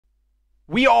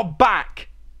We are back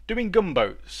doing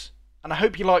gunboats, and I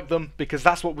hope you like them because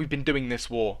that's what we've been doing this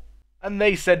war. And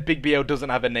they said Big BL doesn't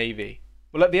have a navy.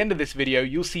 Well, at the end of this video,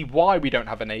 you'll see why we don't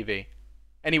have a navy.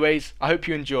 Anyways, I hope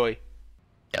you enjoy.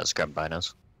 Yeah, let's grab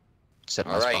binos. Set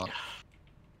my Alright. spawn.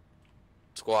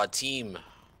 Squad team.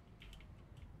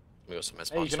 Let me go set my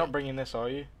spawn. Hey, you're not bringing this, are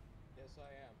you? Yes, I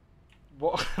am.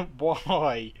 What?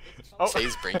 Why? Oh. Say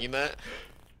he's bringing that?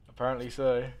 Apparently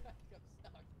so.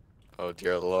 Oh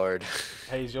dear lord.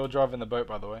 Hayes, you're driving the boat,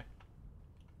 by the way.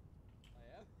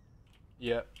 I am?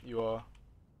 Yeah, you are.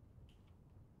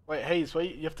 Wait, Hayes,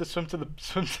 wait, you have to swim to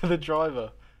the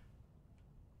driver.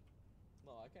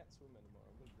 No, I can't swim anymore.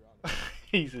 I'm gonna drown.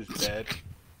 Hayes is dead.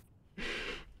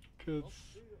 Cause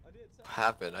What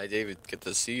happened? I didn't even get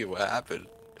to see what happened.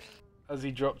 as he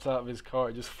dropped out of his car,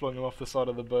 it just flung him off the side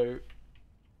of the boat.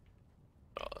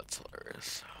 Oh, that's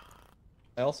hilarious.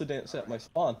 I also didn't set my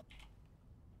spawn.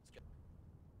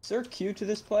 Is there a queue to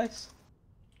this place?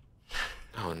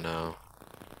 Oh no.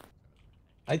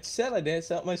 I said I didn't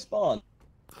set my spawn.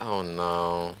 Oh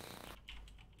no.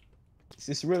 Is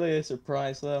this really a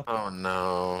surprise though? Oh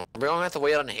no. We're gonna have to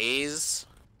wait on Hayes?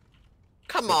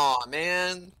 Come on,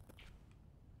 man.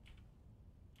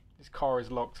 His car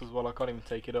is locked as well, I can't even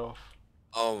take it off.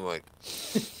 Oh my.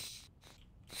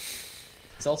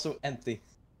 It's also empty.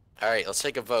 Alright, let's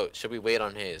take a vote. Should we wait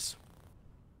on Hayes?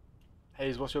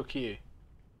 Hayes, what's your queue?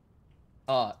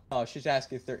 Oh, she's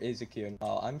asking if there is a queue.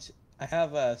 Oh, I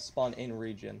have a spawn in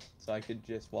region, so I could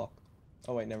just walk.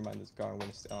 Oh wait, never mind. There's a car. I'm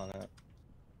gonna stay on it.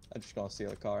 I'm just gonna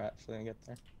steal a car actually and get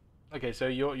there. Okay, so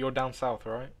you're down south,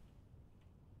 right?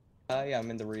 Yeah, I'm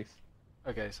in the reef.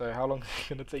 Okay, so how long is it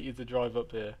gonna take you to drive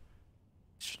up here?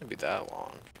 Shouldn't be that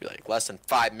long. Be like less than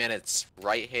 5 minutes,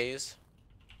 right, Hayes?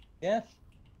 Yeah.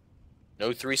 No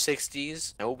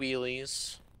 360s, no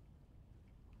wheelies.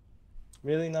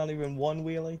 Really, not even one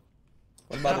wheelie.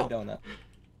 What about No. a donut?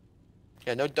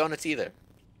 Yeah, no donuts either.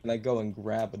 Can I go and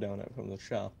grab a donut from the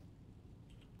shop?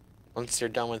 Once you're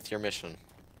done with your mission.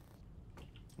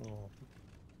 Oh.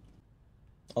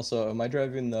 Also, am I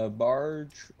driving the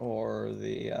barge or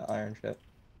the iron ship?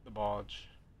 The barge.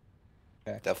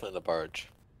 Okay. Definitely the barge.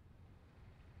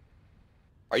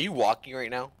 Are you walking right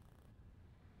now?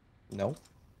 No.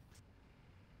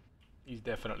 He's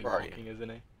definitely Where are walking, isn't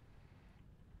he?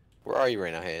 Where are you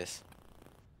right now, Hayes?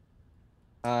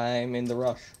 I'm in the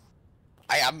rush.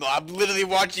 I'm literally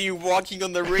watching you walking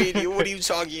on the radio. What are you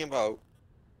talking about?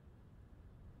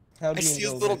 How I do you see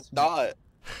his know little this? dot.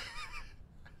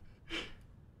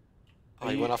 Oh, Are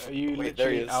he you, went off. are you Wait, there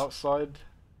he literally is. outside?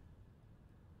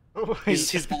 Oh,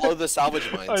 He's below the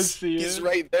salvage mines. I see He's it.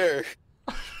 right there.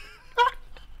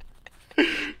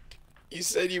 You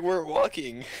said you weren't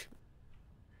walking.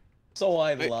 So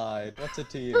I Wait. lied. What's it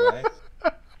to you, eh?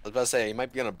 I was about to say he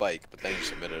might be on a bike, but then you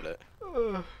submitted it.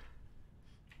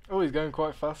 Oh, he's going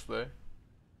quite fast though.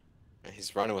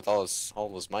 He's running with all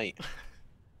his might.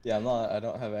 Yeah, I'm not. I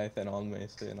don't have anything on me,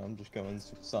 so you know, I'm just going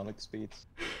sonic speeds.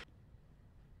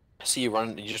 I see you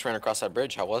run. You just ran across that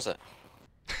bridge. How was it?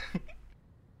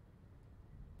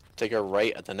 Take a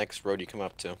right at the next road you come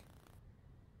up to.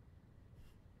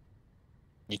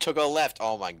 You took a left.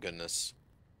 Oh my goodness.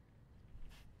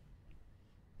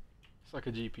 It's like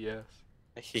a GPS.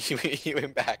 He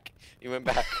went back. He went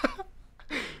back.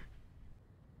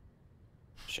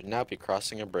 Should now be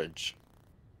crossing a bridge.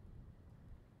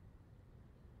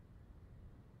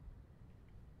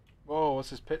 Whoa, what's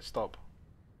his pit stop?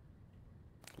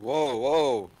 Whoa,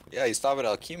 whoa. Yeah, he's stopping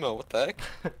at Alchemo. What the heck?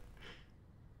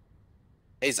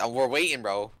 Hey, we're waiting,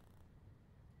 bro.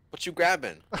 What you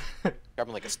grabbing?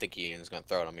 Grabbing like a sticky and he's gonna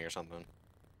throw it on me or something.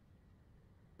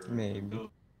 Maybe.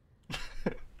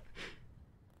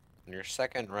 On your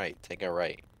second right, take a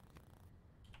right.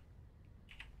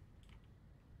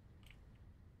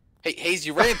 Hey, Hayes,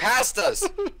 you ran past us!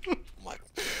 I'm like,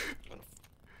 I'm gonna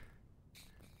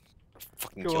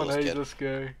fucking Come kill on, this Hayes, kid. let's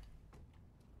go.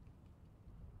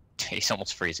 He's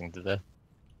almost freezing to death.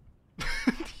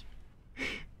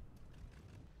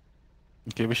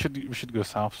 Okay, we should go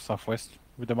southwest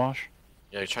with the marsh.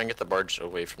 Yeah, try and get the barge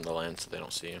away from the land so they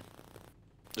don't see you.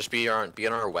 Just be on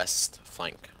our west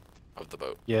flank of the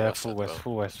boat. Yeah, West side of the boat.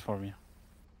 full west for me.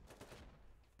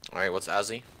 Alright, what's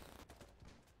Azzy?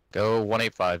 Go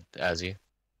 185 as you.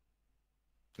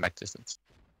 Back distance.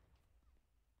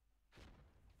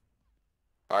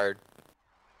 Fired.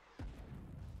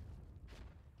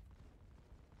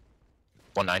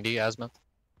 190 azimuth.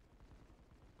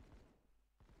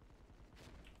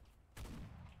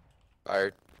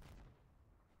 Fired.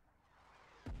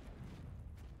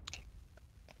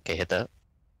 Okay, hit that.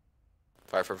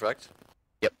 Fire for effect.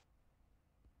 Yep.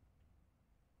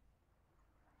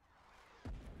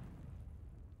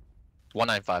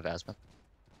 195 azimuth.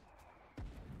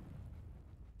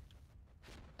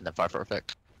 And then 5 for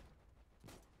effect.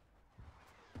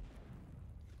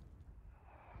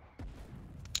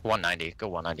 $190. Go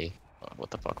 190. Oh, what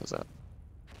the fuck was that?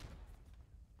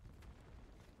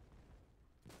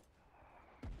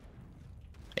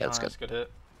 Yeah, that's Nice, good. good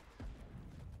hit.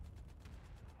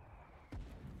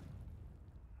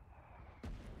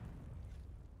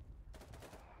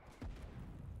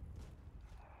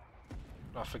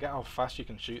 I forget how fast you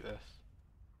can shoot this.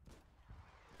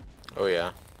 Oh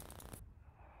yeah.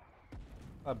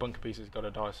 That bunker piece has got to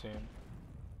die soon.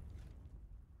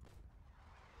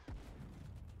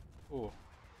 Ooh.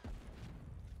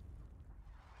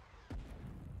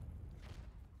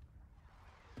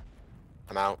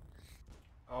 I'm out.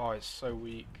 Oh, it's so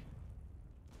weak.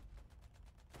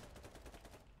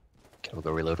 Okay, we'll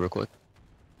go reload real quick.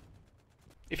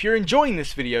 If you're enjoying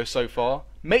this video so far,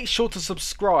 make sure to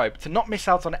subscribe to not miss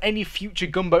out on any future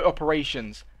gunboat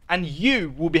operations, and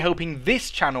you will be helping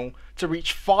this channel to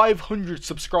reach 500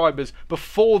 subscribers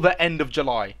before the end of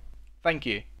July. Thank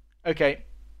you. Okay,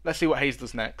 let's see what Hayes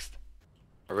does next.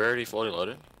 Are we already fully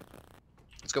loaded?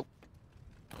 Let's go.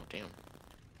 Oh damn.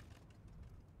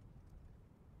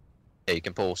 Yeah, you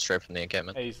can pull straight from the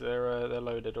encampment. Hayes, they're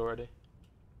loaded already.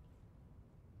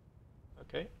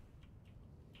 Okay.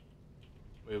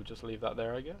 We'll just leave that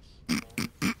there, I guess.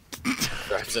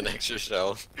 Grabs an extra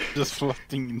shell. Just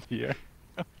floating in here.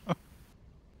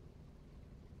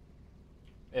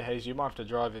 Hey Hayes, you might have to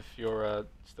drive if you're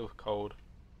still cold.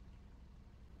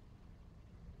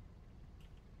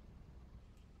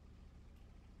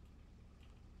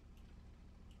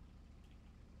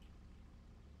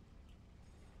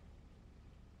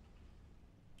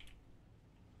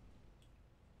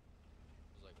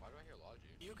 Why do I hear logic?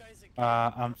 You guys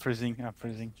I'm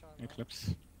freezing.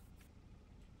 Eclipse.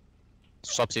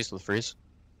 Swap seats with freeze.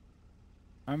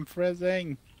 I'm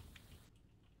freezing.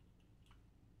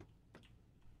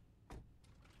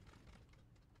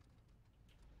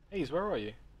 Hayes, where are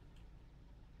you?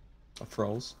 I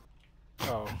froze.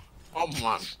 Oh, Oh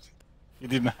my. You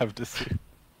didn't have to see.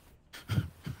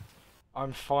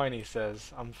 I'm fine, he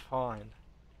says. I'm fine.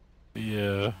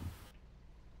 Yeah.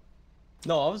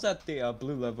 No, I was at the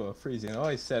blue level of freezing. I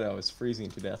always said I was freezing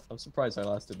to death. I'm surprised I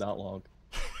lasted that long.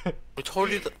 We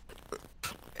told you that.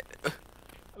 I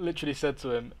literally said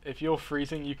to him, if you're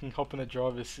freezing, you can hop in the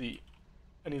driver's seat.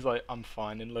 And he's like, I'm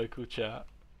fine, in local chat.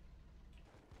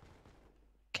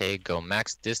 Okay, go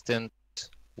max distance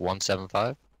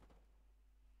 175.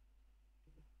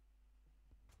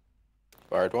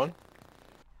 Fired one.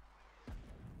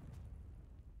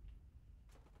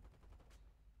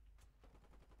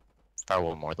 Fire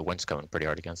one more. The wind's coming pretty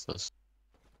hard against us.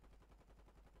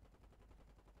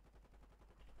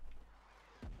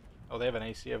 Oh, they have an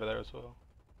AC over there as well.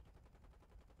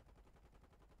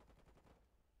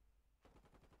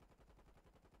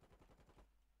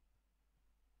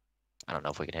 I don't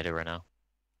know if we can hit it right now.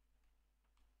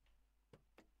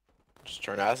 Just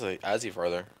turn Azzy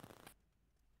farther. Are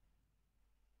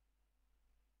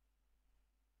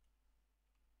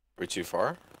we too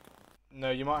far?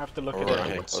 No, you might have to look Or at we're it.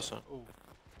 getting closer? Ooh.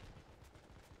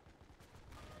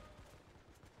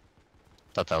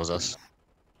 Thought that was us.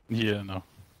 Yeah, no.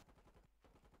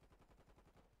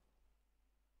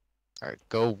 Alright,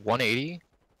 go 180.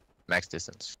 Max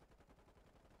distance.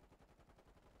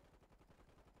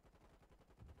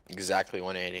 Exactly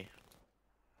 180.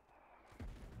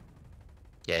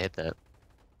 Yeah, hit that.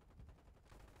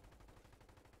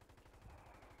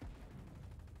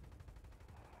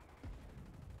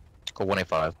 Go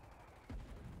 185.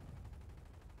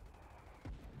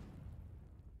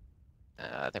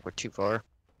 I think we're too far.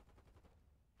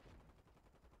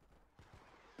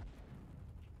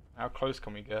 How close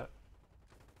can we get?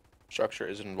 Structure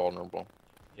is invulnerable.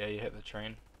 Yeah, you hit the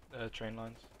train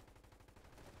lines.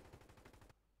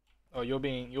 Oh,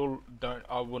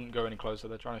 I wouldn't go any closer,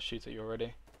 they're trying to shoot at you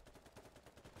already.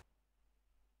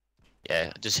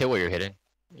 Yeah, just hit what you're hitting.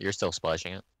 You're still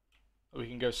splashing it. We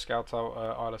can go scout out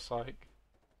Isle of Sight.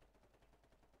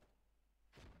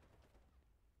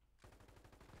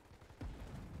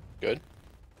 Good.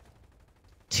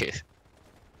 Dude.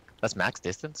 That's max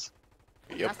distance?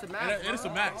 Yep. That's the max. It is the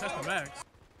max. That's the max.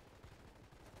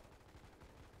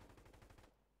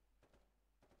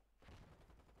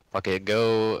 Fuck it,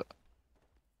 go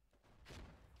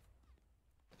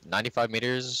 95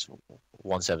 meters,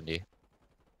 170.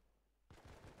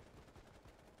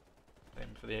 Aim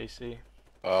for the AC.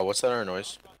 What's that other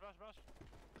noise?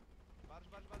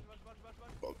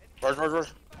 Rush.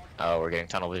 Oh, we're getting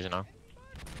tunnel vision now.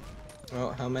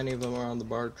 Oh, how many of them are on the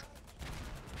barge?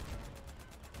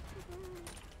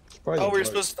 Probably Oh, the we're barge.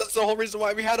 supposed. That's the whole reason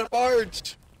why we had a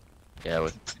barge. Yeah,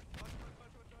 with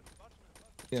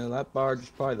Yeah, that barge is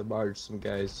probably the barge some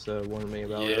guys warned me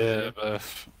about. Yeah, earlier. but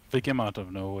they came out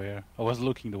of nowhere. I was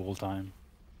looking the whole time.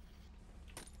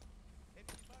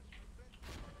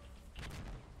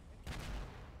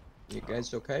 You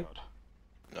guys okay?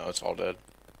 No, it's all dead,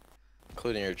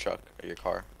 including your truck or your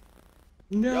car.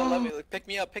 No. Yo, let me pick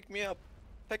me up. Pick me up.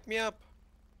 Pick me up.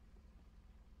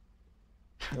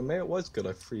 No, maybe it was good.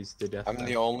 I freeze to death. I'm then.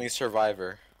 the only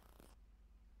survivor.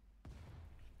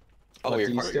 Oh, What, your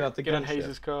do you car, still have the Get on gunship?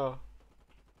 Hayes' car.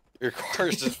 your car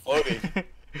is just floating.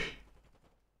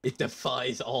 It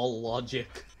defies all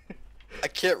logic. I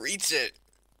can't reach it.